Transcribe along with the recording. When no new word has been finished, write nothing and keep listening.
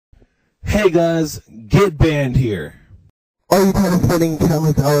Hey guys, get banned here. Are you tired of spending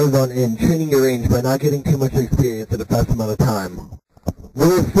countless hours on end training your range by not getting too much experience in a fast amount of time?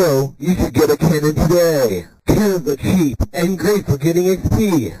 Well, if so, you should get a cannon today. Cannons are cheap and great for getting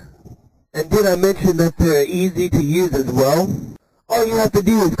XP. And did I mention that they're easy to use as well? All you have to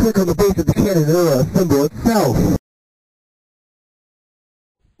do is click on the base of the cannon and it'll assemble itself.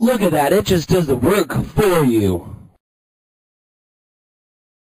 Look at that, it just does the work for you.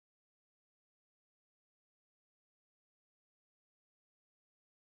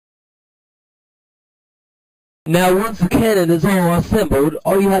 Now once the cannon is all assembled,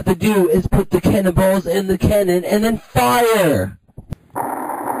 all you have to do is put the cannonballs in the cannon and then fire!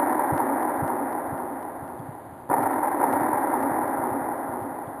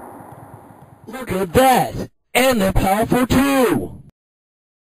 Look at that! And they're powerful too!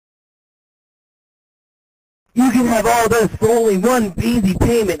 You can have all this for only one easy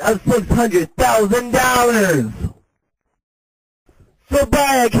payment of $600,000! So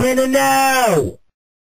buy a cannon now!